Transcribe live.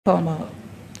Perlmutter.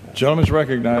 Gentleman's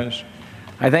recognized.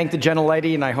 I thank the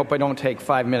gentlelady, and I hope I don't take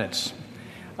 5 minutes.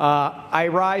 I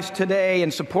rise today in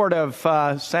support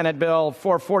of Senate Bill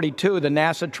 442, the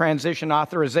NASA Transition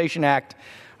Authorization Act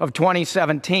of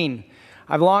 2017.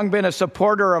 I've long been a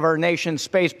supporter of our nation's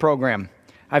space program.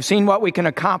 I've seen what we can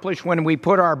accomplish when we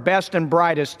put our best and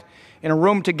brightest in a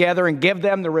room together and give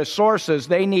them the resources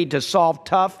they need to solve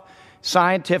tough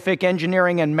scientific,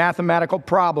 engineering, and mathematical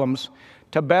problems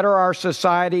to better our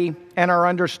society and our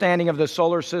understanding of the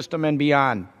solar system and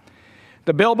beyond.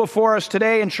 The bill before us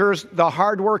today ensures the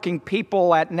hardworking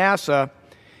people at NASA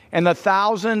and the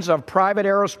thousands of private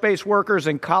aerospace workers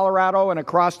in Colorado and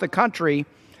across the country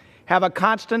have a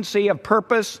constancy of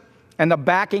purpose and the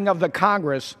backing of the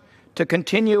Congress to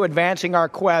continue advancing our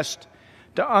quest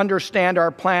to understand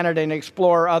our planet and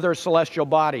explore other celestial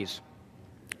bodies.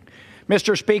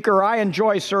 Mr. Speaker, I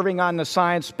enjoy serving on the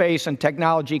Science, Space, and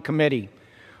Technology Committee.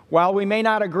 While we may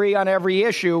not agree on every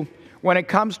issue, when it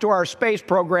comes to our space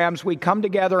programs, we come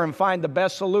together and find the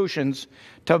best solutions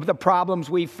to the problems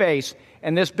we face,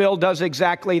 and this bill does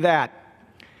exactly that.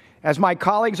 As my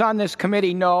colleagues on this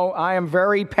committee know, I am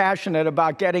very passionate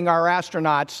about getting our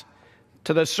astronauts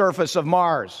to the surface of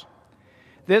Mars.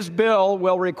 This bill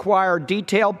will require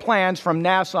detailed plans from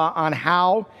NASA on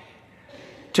how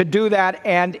to do that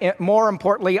and, more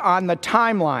importantly, on the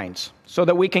timelines so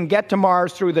that we can get to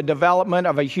Mars through the development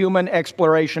of a human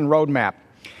exploration roadmap.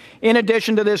 In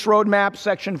addition to this roadmap,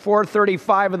 Section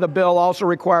 435 of the bill also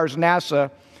requires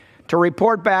NASA to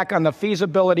report back on the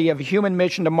feasibility of a human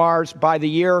mission to Mars by the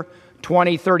year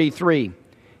 2033.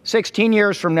 16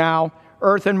 years from now,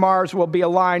 Earth and Mars will be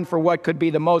aligned for what could be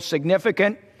the most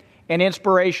significant and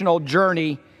inspirational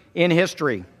journey in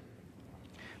history.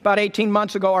 About 18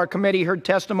 months ago, our committee heard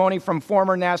testimony from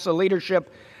former NASA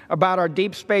leadership about our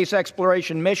deep space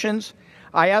exploration missions.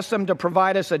 I asked them to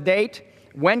provide us a date.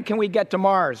 When can we get to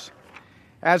Mars?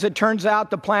 As it turns out,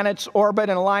 the planet's orbit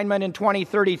and alignment in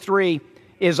 2033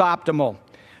 is optimal.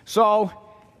 So,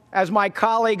 as my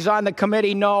colleagues on the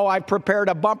committee know, I've prepared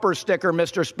a bumper sticker,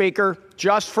 Mr. Speaker,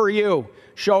 just for you,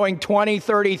 showing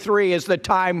 2033 is the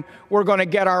time we're going to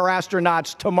get our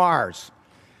astronauts to Mars.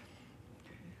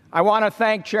 I want to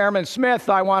thank Chairman Smith.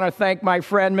 I want to thank my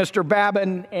friend Mr.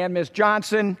 Babin and Ms.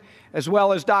 Johnson, as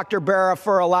well as Dr. Barra,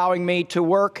 for allowing me to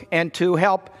work and to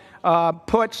help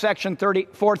put Section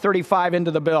 435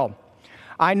 into the bill.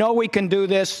 I know we can do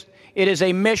this. It is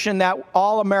a mission that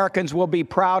all Americans will be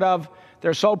proud of.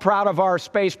 They're so proud of our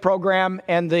space program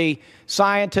and the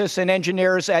scientists and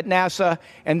engineers at NASA,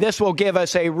 and this will give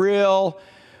us a real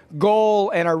goal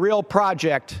and a real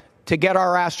project to get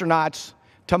our astronauts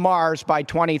to Mars by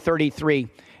 2033.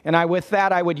 And with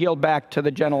that, I would yield back to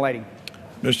the gentlelady.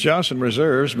 Ms. Johnson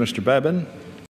reserves. Mr. Babin.